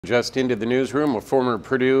Just into the newsroom, a former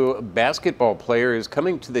Purdue basketball player is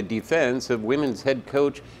coming to the defense of women's head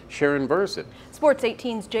coach Sharon Versyp. Sports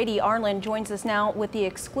 18's JD Arlen joins us now with the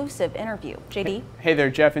exclusive interview. JD? Hey there,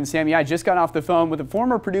 Jeff and Sammy. I just got off the phone with a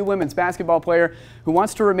former Purdue women's basketball player who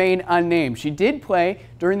wants to remain unnamed. She did play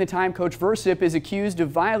during the time Coach Versyp is accused of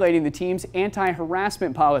violating the team's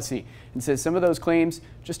anti-harassment policy and says some of those claims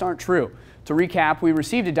just aren't true. To recap, we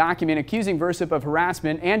received a document accusing Versyp of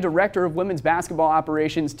harassment and Director of Women's Basketball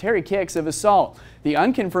Operations Terry Kicks of assault. The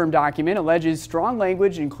unconfirmed document alleges strong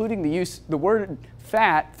language, including the word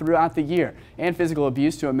fat, throughout the year, and physical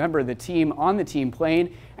abuse to a member of the team on the team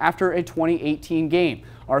plane after a 2018 game.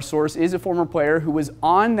 Our source is a former player who was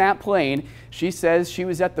on that plane. She says she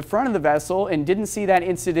was at the front of the vessel and didn't see that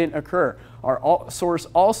incident occur. Our source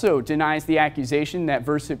also denies the accusation that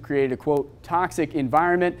Versyp created a, quote, toxic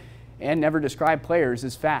environment and never described players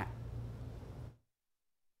as fat.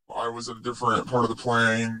 I was at a different part of the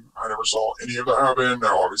plane. I never saw any of that happen.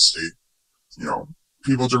 Now, obviously,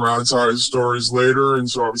 people dramatize stories later, and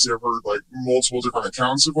so obviously I've heard like multiple different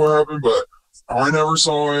accounts of what happened, but I never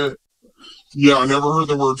saw it. Yeah, I never heard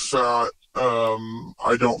the word fat.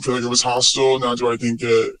 I don't feel like it was hostile. Now, do I think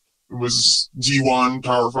it was D1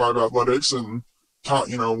 Power 5 athletics and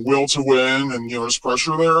will to win and there's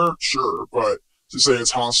pressure there? Sure, but to say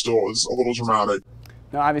it's hostile is a little dramatic.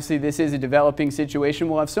 Now, obviously, this is a developing situation.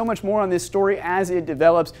 We'll have so much more on this story as it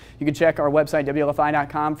develops. You can check our website,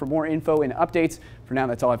 WLFI.com, for more info and updates. For now,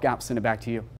 that's all I've got. I'll send it back to you.